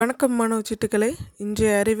வணக்கம் மாணவ சிட்டுக்களே,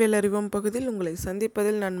 இன்றைய அறிவியல் அறிவோம் பகுதியில் உங்களை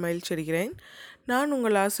சந்திப்பதில் நான் மகிழ்ச்சி அடைகிறேன். நான்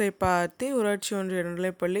உங்கள் ஆசை பார்த்தி ஊராட்சி ஒன்றிய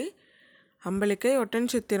நிலைப்பள்ளி அம்பலிக்கை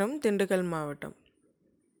ஒட்டன்சித்திரம் திண்டுக்கல் மாவட்டம்.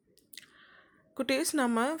 குட்டீஸ்,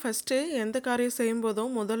 நம்ம ஃபஸ்ட்டு எந்த காரியம்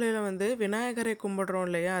செய்யும்போதும் முதலில் விநாயகரை கும்பிடுறோம்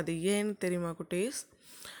இல்லையா? அது ஏன்னு தெரியுமா குட்டீஸ்?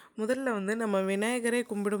 முதல்ல நம்ம விநாயகரை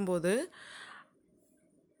கும்பிடும்போது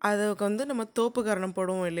அதுக்கு நம்ம தோப்புக்கரணம்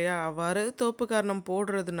போடுவோம் இல்லையா? அவ்வாறு தோப்புக்கரணம்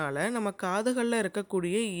போடுறதுனால நம்ம காதுகளில்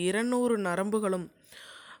இருக்கக்கூடிய 200 நரம்புகளும்,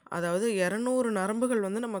 அதாவது 200 நரம்புகள்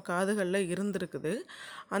நம்ம காதுகளில் இருந்திருக்குது.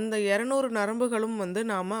 அந்த 200 நரம்புகளும்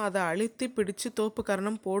நாம் அதை அழுத்தி பிடிச்சு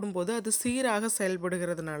தோப்புக்கரணம் போடும்போது அது சீராக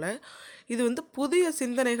செயல்படுகிறதுனால இது புதிய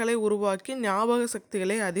சிந்தனைகளை உருவாக்கி ஞாபக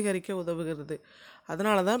சக்திகளை அதிகரிக்க உதவுகிறது.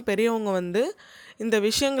 அதனால தான் பெரியவங்க இந்த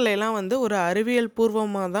விஷயங்களையெல்லாம் ஒரு அறிவியல்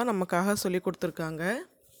பூர்வமாக தான் நமக்காக சொல்லி கொடுத்துருக்காங்க.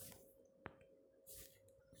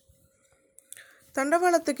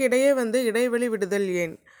 தண்டவாளத்துக்கு இடையே இடைவெளி விடுதல்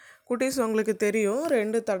ஏன்? குட்டீஸ், உங்களுக்கு தெரியும்,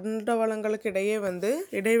 2 தண்டவாளங்களுக்கு இடையே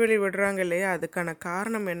இடைவெளி விடுறாங்க இல்லையா? அதுக்கான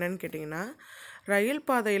காரணம் என்னன்னு கேட்டிங்கன்னா, ரயில்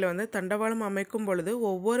பாதையில் தண்டவாளம் அமைக்கும் பொழுது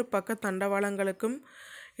ஒவ்வொரு பக்க தண்டவாளங்களுக்கும்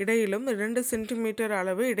இடையிலும் 2 சென்டிமீட்டர்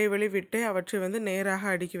அளவு இடைவெளி விட்டு அவற்றை நேராக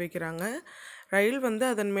அடுக்கி வைக்கிறாங்க. ரயில்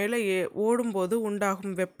அதன் மேலே ஓடும்போது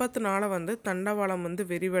உண்டாகும் வெப்பத்தினால தண்டவாளம்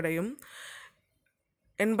விரிவடையும்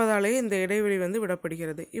என்பதாலே இந்த இடைவெளி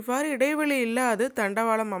விடப்படுகிறது. இவ்வாறு இடைவெளி இல்லாது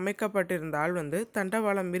தண்டவாளம் அமைக்கப்பட்டிருந்தால்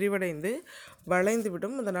தண்டவாளம் விரிவடைந்து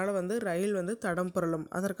வளைந்துவிடும். அதனால் ரயில் தடம் புரளும்.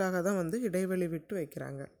 அதற்காக தான் இடைவெளி விட்டு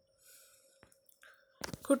வைக்கிறாங்க.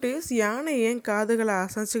 குட்டீஸ், யானை ஏன் காதுகளை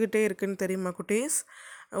அசைச்சிக்கிட்டே இருக்குன்னு தெரியுமா குட்டீஸ்?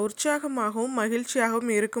 உற்சாகமாகவும்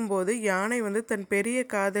மகிழ்ச்சியாகவும் இருக்கும்போது யானை தன் பெரிய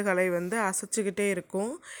காதுகளை அசைச்சிக்கிட்டே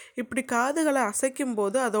இருக்கும். இப்படி காதுகளை அசைக்கும்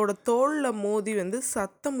போது அதோட தோலில் மோதி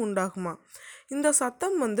சத்தம் உண்டாகுமா. இந்த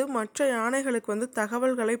சத்தம் மற்ற யானைகளுக்கு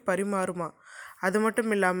தகவல்களை பரிமாறுமா. அது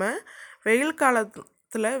மட்டும் இல்லாமல் வெயில்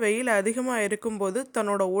காலத்தில் வெயில் அதிகமாக இருக்கும்போது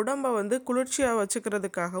தன்னோட உடம்பை குளிர்ச்சியாக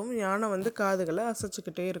வச்சுக்கிறதுக்காகவும் யானை காதுகளை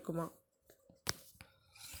அசைச்சிக்கிட்டே இருக்குமா.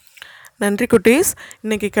 நன்றி குட்டீஸ்.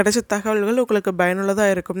 இன்றைக்கி கிடைச்ச தகவல்கள் உங்களுக்கு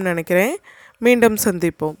பயனுள்ளதாக இருக்கும்னு நினைக்கிறேன். மீண்டும்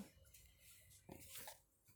சந்திப்போம்.